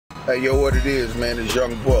Hey, yo, what it is, man, it's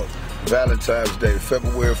Young Buck. Valentine's Day,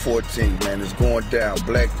 February 14th, man, it's going down.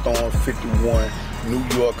 Blackthorn 51, New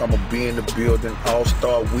York, I'ma be in the building.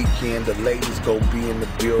 All-Star Weekend, the ladies go be in the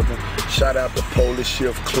building. Shout out to Polish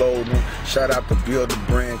Shift Clothing. Shout out to Build the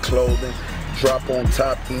Brand Clothing. Drop on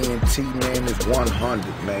top ENT, man, it's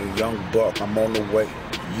 100, man. Young Buck, I'm on the way.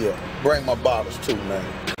 Yeah, bring my bottles too, man.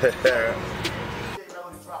 MeloD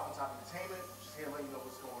drop on top entertainment. Just here to let you know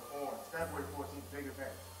what's going on. February 14th, big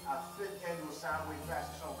event. Our 5th annual Soundwave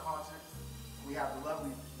Fashion Show concert. We have the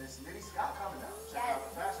lovely Miss Nitty Scott coming out. Check out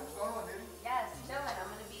the fashion. What's going on, Nitty? Yes, chilling.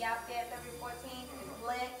 I'm going to be out there February 14th. It's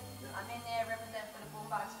lit. I'm in there representing for the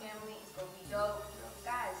Boombox family. It's going to be dope.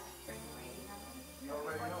 Guys, bring the rain. You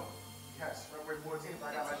already know. Yes, February 14th.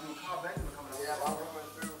 I got my new car Benjamin coming out. Yeah, I'm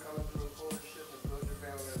coming through full ship and Build Your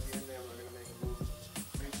Family at the end there. We're going to make a movie.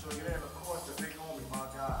 Make sure you're there. And of course, the big homie,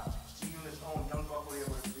 my God. G-Unit's own Young Buck will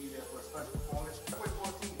be there for a special performance. February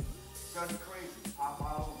 14th. It's going to be crazy. Pop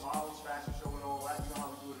models, fashion show, and all that. You know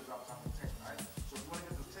how we do it at Drop Top Entertainment, right? So if you want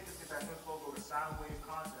to get those tickets, get that info, go to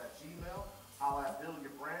soundwaveconcert@gmail. Holla at Build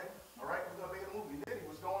Your Brand. All right, we're going to make a movie. Nitty,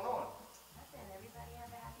 what's going on? Nothing. Everybody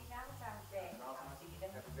have a happy Valentine's Day.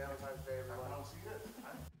 Happy Valentine's Day, everyone. I don't see this.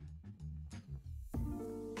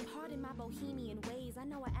 Pardon my bohemian ways. I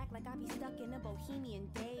know I act like I be stuck in a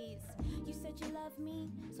bohemian daze. You said you love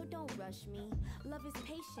me, so don't rush me. Love is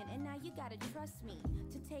patient, and now you gotta trust me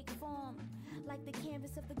to take form. Like the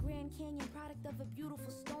canvas of the Grand Canyon, product of a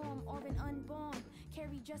beautiful storm, or an unborn,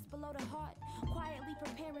 carried just below the heart, quietly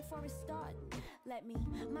preparing for a start. Let me,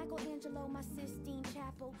 Michelangelo, my Sistine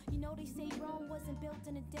Chapel. You know they say Rome wasn't built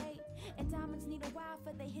in a day, and diamonds need a while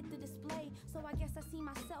for they hit the display. So I guess I see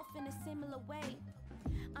myself in a similar way.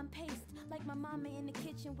 I'm paced like my mama in the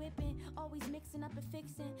kitchen whipping, always mixing up and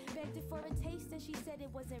fixing. Begged her for a taste and she said it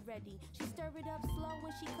wasn't ready. She stir it up slow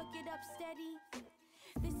and she cook it up steady.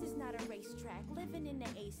 This is not a racetrack, living in the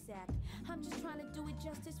ASAP. I'm just trying to do it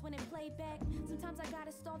justice when it play back. Sometimes I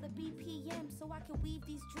gotta stall the BPM so I can weave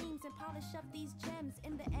these dreams and polish up these gems.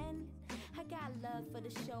 In the end, I got love for the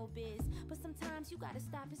showbiz, but sometimes you gotta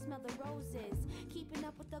stop and smell the roses. Keeping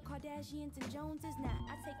up with the Kardashians and Joneses, now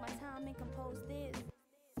I take my time and compose this.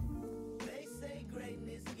 They say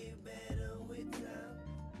greatness get better with time.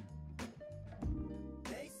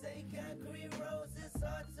 They say concrete roads is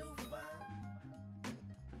hard to find.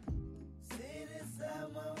 Sit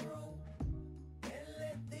inside my room and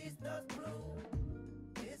let these thoughts bloom.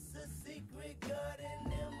 It's a secret garden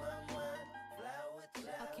in my mind. Flower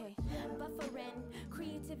child. Okay, buffering,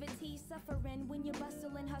 creativity suffering when you're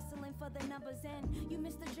bustling, hustling for the numbers end. You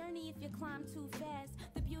miss the journey if you climb too fast.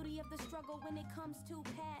 The beauty of the struggle when it comes to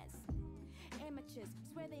pass. Amateurs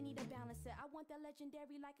swear they need a balancer. I want that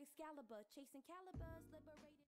legendary like Excalibur, chasing calibers, liberated.